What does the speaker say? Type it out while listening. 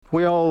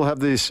We all have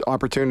these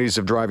opportunities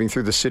of driving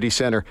through the city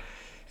center,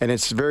 and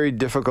it's very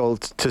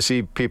difficult to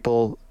see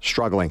people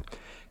struggling.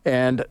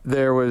 And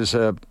there was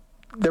a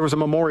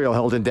memorial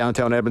held in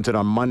downtown Edmonton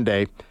on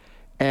Monday,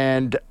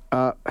 and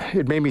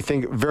it made me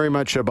think very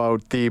much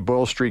about the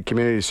Boyle Street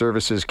Community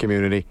Services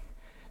community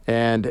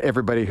and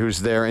everybody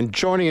who's there. And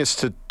joining us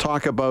to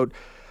talk about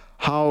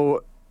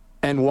how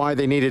and why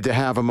they needed to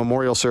have a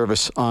memorial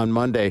service on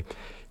Monday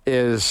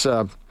is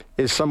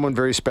someone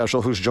very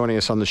special who's joining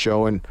us on the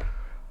show. And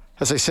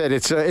as I said,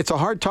 it's a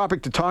hard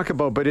topic to talk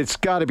about, but it's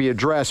got to be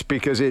addressed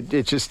because it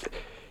just,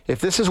 if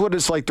this is what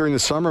it's like during the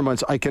summer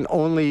months, I can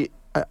only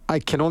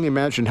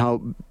imagine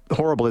how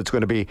horrible it's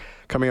going to be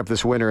coming up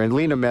this winter. And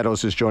Lina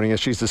Meadows is joining us.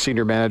 She's the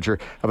Senior Manager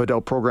of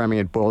Adult Programming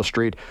at Boyle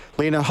Street.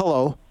 Lina,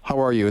 hello. How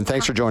are you? And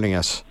thanks for joining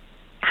us.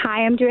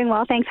 Hi, I'm doing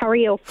well. Thanks. How are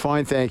you?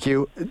 Fine, thank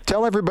you.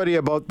 Tell everybody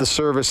about the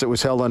service that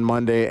was held on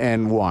Monday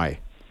and why.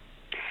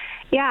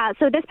 Yeah,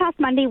 so this past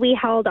Monday we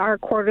held our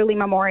quarterly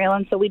memorial,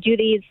 and so we do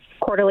these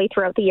quarterly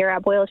throughout the year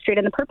at Boyle Street,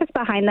 and the purpose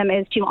behind them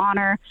is to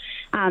honor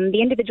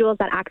the individuals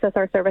that access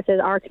our services,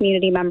 our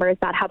community members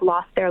that have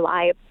lost their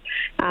lives.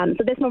 So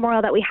this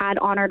memorial that we had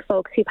honored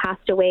folks who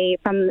passed away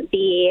from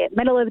the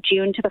middle of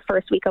June to the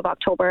first week of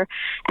October,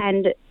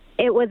 and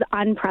it was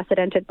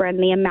unprecedented, Bryn,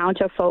 the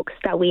amount of folks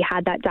that we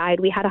had that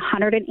died. We had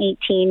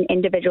 118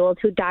 individuals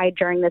who died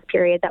during this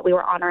period that we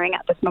were honoring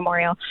at this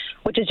memorial,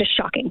 which is just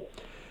shocking.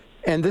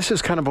 And this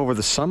is kind of over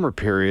the summer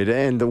period,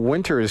 and the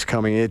winter is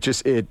coming.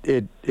 It's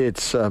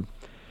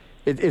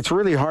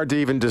really hard to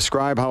even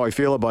describe how I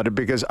feel about it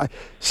because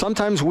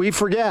sometimes we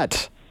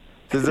forget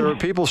that there are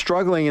people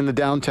struggling in the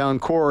downtown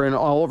core and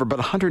all over, but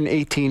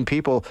 118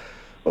 people.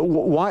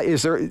 Why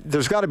is there?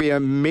 There's got to be a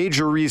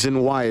major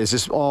reason why. Is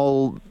it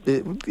all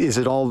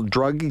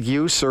drug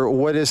use, or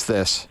what is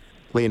this,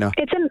 Lina?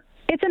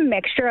 It's a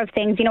mixture of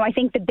things. You know, I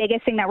think the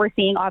biggest thing that we're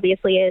seeing,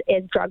 obviously,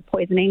 is drug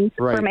poisoning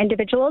from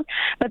individuals.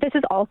 But this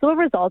is also a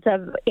result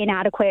of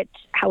inadequate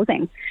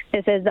housing.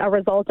 This is a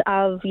result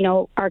of,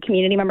 our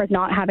community members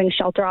not having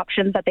shelter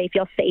options that they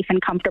feel safe and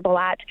comfortable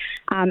at,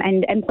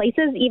 and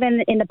places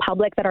even in the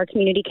public that our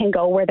community can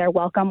go where they're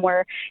welcome,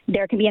 where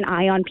there can be an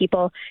eye on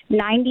people.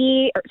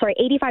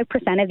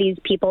 85% of these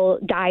people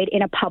died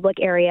in a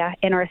public area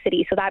in our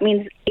city. So that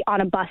means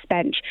on a bus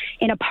bench,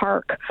 in a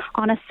park,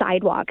 on a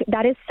sidewalk.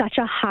 That is such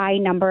a high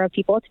number of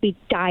people to be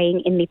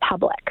dying in the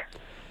public.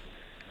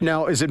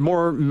 Now, is it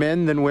more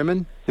men than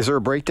women? Is there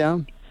a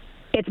breakdown?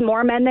 It's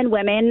more men than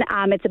women.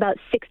 It's about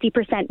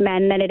 60%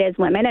 men than it is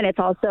women, and it's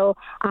also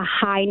a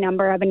high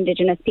number of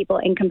Indigenous people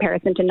in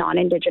comparison to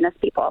non-Indigenous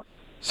people.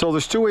 So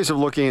there's two ways of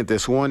looking at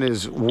this. One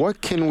is,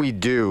 what can we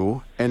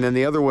do? And then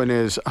the other one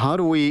is, how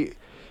do we,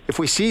 if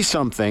we see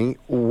something,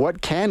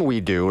 what can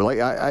we do? Like,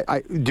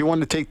 I do you want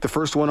to take the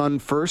first one on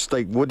first?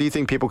 Like, what do you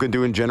think people can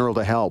do in general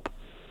to help?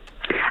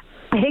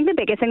 I think the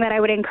biggest thing that I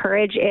would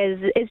encourage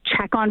is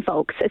check on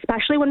folks,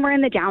 especially when we're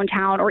in the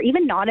downtown or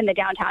even not in the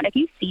downtown. If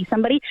you see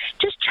somebody,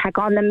 just check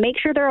on them, make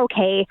sure they're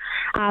okay.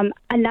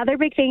 Another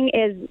big thing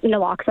is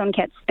naloxone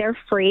kits. They're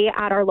free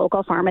at our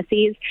local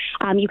pharmacies.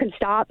 You can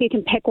stop, you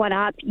can pick one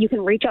up, you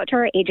can reach out to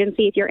our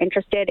agency if you're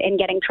interested in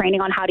getting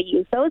training on how to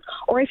use those,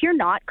 or if you're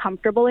not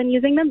comfortable in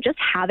using them, just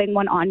having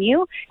one on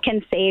you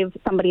can save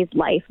somebody's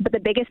life. But the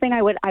biggest thing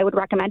I would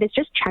recommend is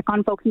just check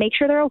on folks, make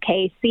sure they're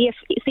okay, see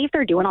if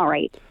they're doing all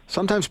right.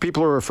 Sometimes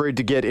people are afraid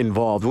to get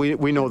involved.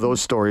 We know those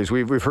stories.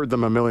 We've heard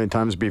them a million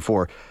times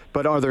before.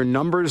 But are there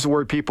numbers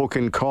where people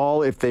can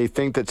call if they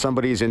think that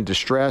somebody's in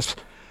distress?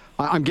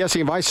 I'm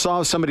guessing if I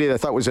saw somebody that I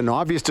thought was in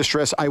obvious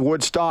distress, I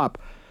would stop.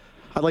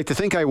 I'd like to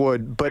think I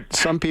would, but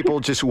some people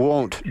just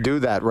won't do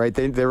that, right?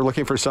 They're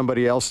looking for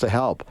somebody else to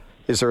help.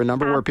 Is there a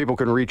number where people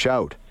can reach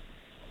out?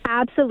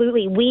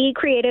 Absolutely. We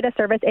created a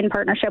service in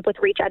partnership with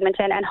Reach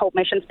Edmonton and Hope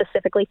Mission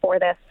specifically for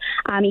this.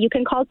 You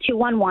can call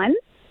 211.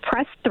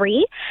 Press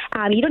 3.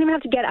 You don't even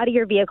have to get out of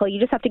your vehicle.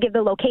 You just have to give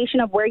the location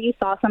of where you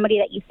saw somebody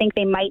that you think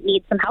they might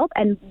need some help.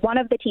 And one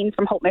of the teams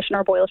from Hope Mission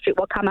or Boyle Street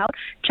will come out,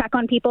 check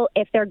on people.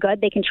 If they're good,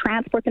 they can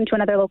transport them to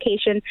another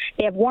location.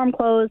 They have warm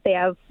clothes. They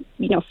have,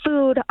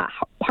 food,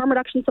 harm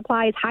reduction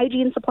supplies,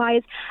 hygiene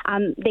supplies.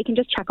 They can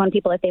just check on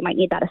people if they might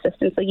need that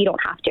assistance, so you don't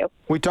have to.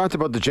 We talked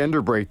about the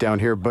gender breakdown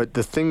here, but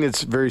the thing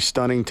that's very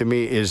stunning to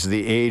me is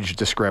the age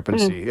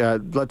discrepancy.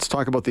 Let's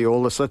talk about the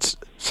oldest. Let's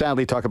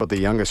sadly talk about the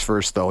youngest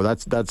first, though.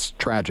 That's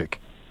tragic.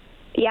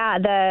 Yeah,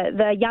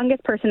 the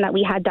youngest person that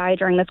we had die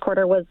during this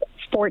quarter was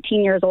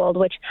 14 years old,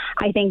 which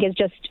I think is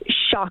just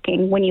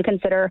shocking when you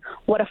consider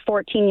what a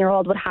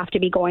 14-year-old would have to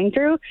be going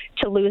through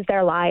to lose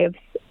their lives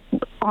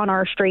on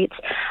our streets.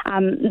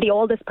 The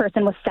oldest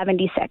person was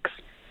 76.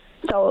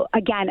 So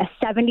again, a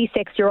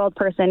 76-year-old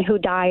person who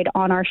died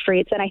on our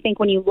streets. And I think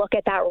when you look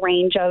at that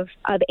range of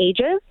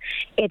ages,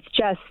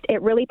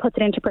 it really puts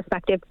it into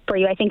perspective for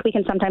you. I think we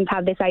can sometimes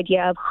have this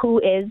idea of who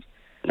is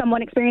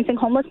someone experiencing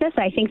homelessness.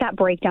 And I think that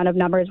breakdown of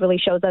numbers really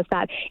shows us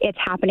that it's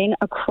happening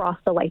across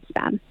the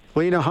lifespan.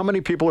 Lina, how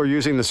many people are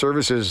using the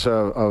services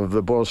of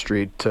the Boyle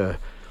Street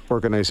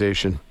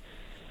organization?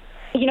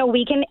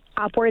 We can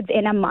upwards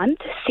in a month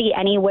see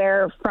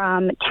anywhere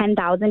from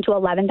 10,000 to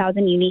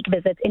 11,000 unique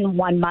visits in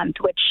 1 month,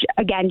 which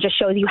again just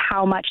shows you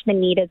how much the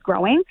need is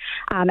growing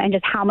and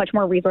just how much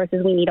more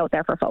resources we need out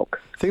there for folks.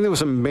 The thing that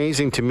was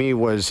amazing to me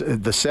was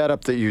the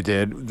setup that you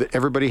did.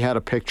 Everybody had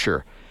a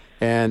picture,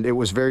 and it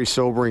was very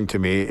sobering to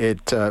me.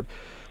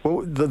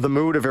 The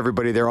mood of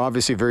everybody, they're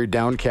obviously very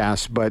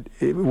downcast, but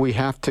we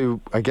have to,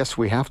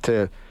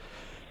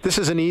 this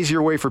is an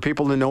easier way for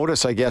people to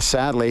notice, I guess,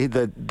 sadly,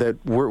 that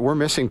we're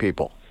missing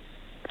people.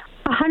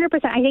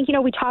 100%. I think,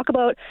 we talk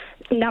about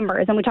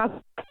numbers and we talk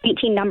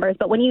 18 numbers,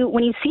 but when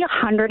you see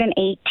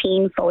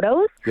 118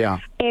 photos,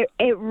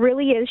 it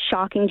really is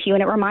shocking to you.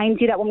 And it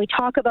reminds you that when we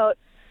talk about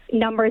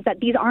numbers, that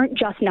these aren't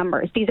just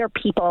numbers. These are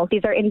people.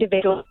 These are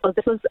individuals.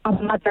 This was a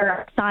mother,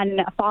 a son,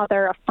 a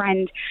father, a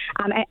friend,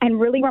 and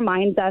really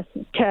reminds us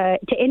to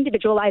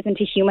individualize and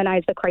to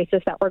humanize the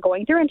crisis that we're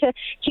going through and to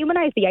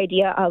humanize the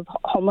idea of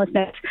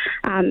homelessness.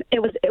 It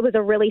was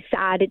a really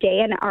sad day,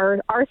 and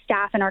our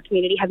staff and our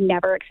community have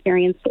never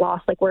experienced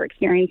loss like we're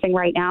experiencing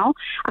right now.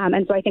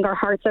 And so I think our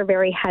hearts are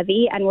very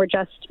heavy, and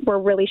we're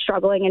really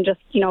struggling and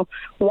just,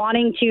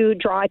 wanting to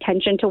draw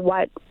attention to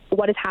what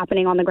is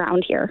happening on the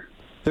ground here.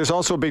 There's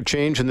also a big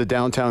change in the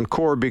downtown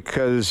core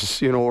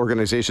because,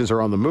 organizations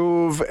are on the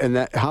move.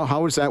 And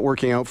how is that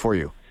working out for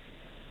you?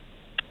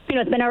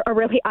 It's been a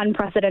really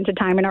unprecedented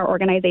time in our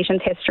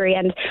organization's history.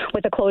 And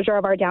with the closure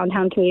of our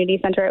downtown community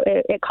center,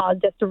 it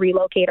caused us to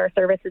relocate our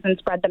services and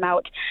spread them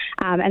out.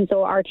 And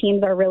so our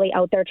teams are really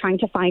out there trying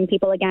to find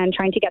people again,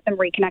 trying to get them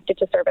reconnected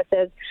to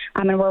services.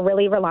 And we're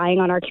really relying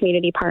on our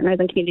community partners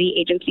and community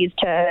agencies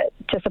to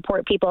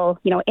support people,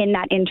 in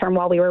that interim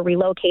while we were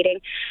relocating.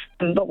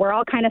 But we're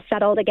all kind of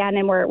settled again,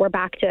 and we're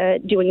back to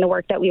doing the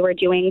work that we were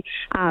doing,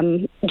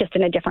 just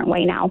in a different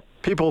way now.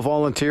 People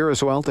volunteer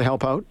as well to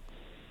help out?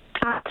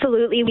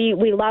 Absolutely.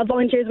 We love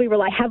volunteers. We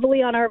rely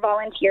heavily on our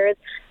volunteers,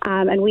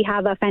 and we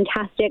have a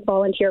fantastic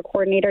volunteer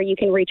coordinator. You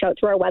can reach out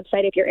through our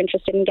website if you're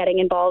interested in getting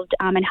involved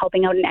and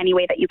helping out in any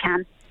way that you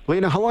can.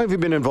 Lina, how long have you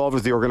been involved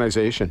with the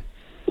organization?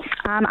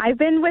 I've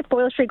been with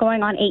Boyle Street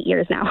going on 8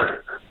 years now.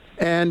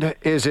 And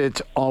is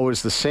it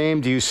always the same?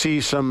 Do you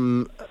see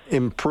some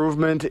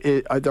improvement?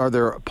 Are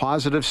there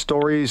positive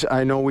stories?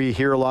 I know we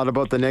hear a lot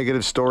about the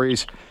negative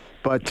stories,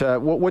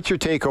 but what's your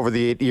take over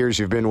the 8 years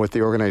you've been with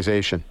the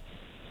organization?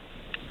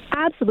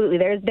 Absolutely.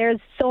 There's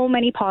so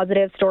many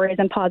positive stories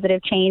and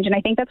positive change, and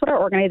I think that's what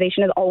our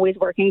organization is always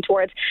working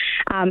towards.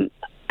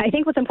 I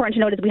think what's important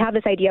to note is we have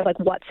this idea of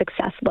what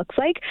success looks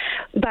like,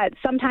 but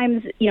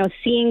sometimes,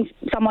 seeing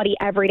somebody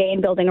every day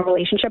and building a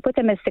relationship with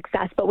them is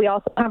success, but we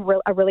also have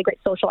a really great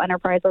social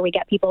enterprise where we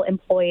get people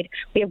employed.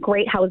 We have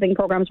great housing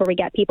programs where we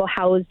get people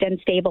housed and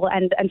stable,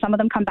 and some of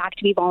them come back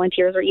to be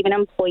volunteers or even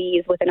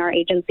employees within our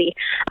agency.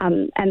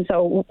 And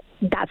so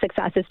that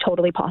success is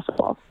totally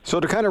possible. So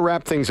to kind of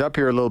wrap things up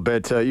here a little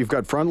bit, you've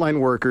got frontline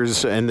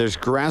workers and there's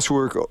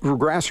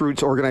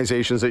grassroots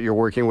organizations that you're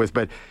working with,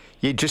 but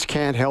you just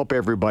can't help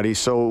everybody.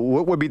 So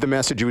what would be the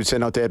message you would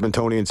send out to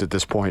Edmontonians at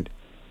this point?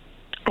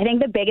 I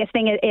think the biggest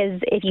thing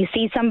is if you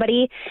see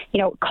somebody,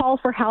 call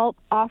for help,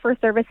 offer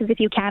services if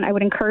you can. I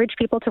would encourage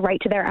people to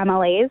write to their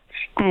MLAs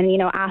and,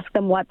 ask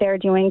them what they're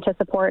doing to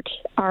support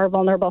our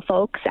vulnerable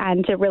folks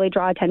and to really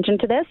draw attention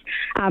to this.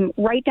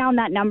 Write down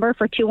that number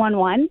for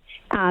 211.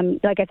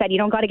 Like I said, you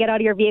don't got to get out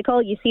of your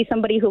vehicle. You see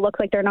somebody who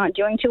looks like they're not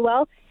doing too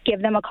well,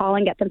 give them a call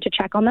and get them to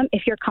check on them.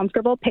 If you're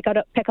comfortable, pick up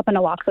a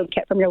naloxone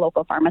kit from your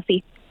local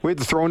pharmacy. We had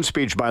the throne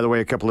speech, by the way,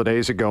 a couple of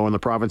days ago, and the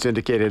province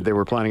indicated they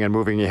were planning on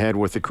moving ahead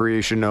with the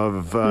creation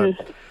of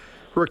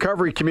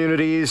recovery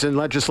communities and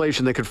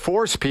legislation that could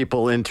force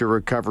people into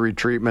recovery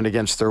treatment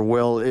against their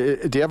will.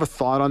 Do you have a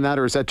thought on that,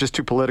 or is that just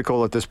too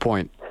political at this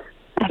point?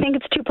 I think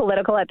it's too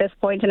political at this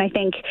point, and I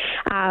think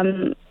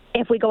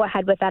if we go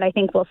ahead with that, I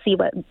think we'll see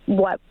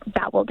what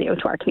that will do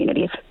to our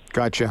communities.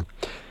 Gotcha.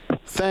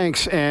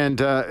 Thanks, and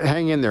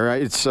hang in there.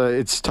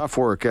 It's tough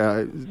work.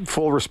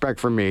 Full respect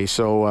from me.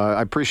 So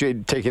I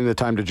appreciate taking the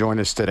time to join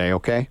us today,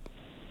 okay?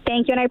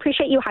 Thank you, and I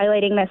appreciate you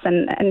highlighting this.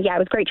 And yeah, it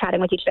was great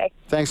chatting with you today.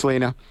 Thanks,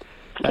 Lina.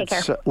 Take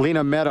care.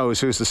 Lina Meadows,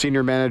 who's the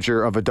Senior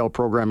Manager of Adult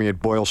Programming at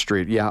Boyle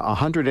Street. Yeah,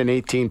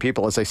 118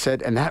 people, as I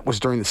said, and that was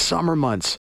during the summer months.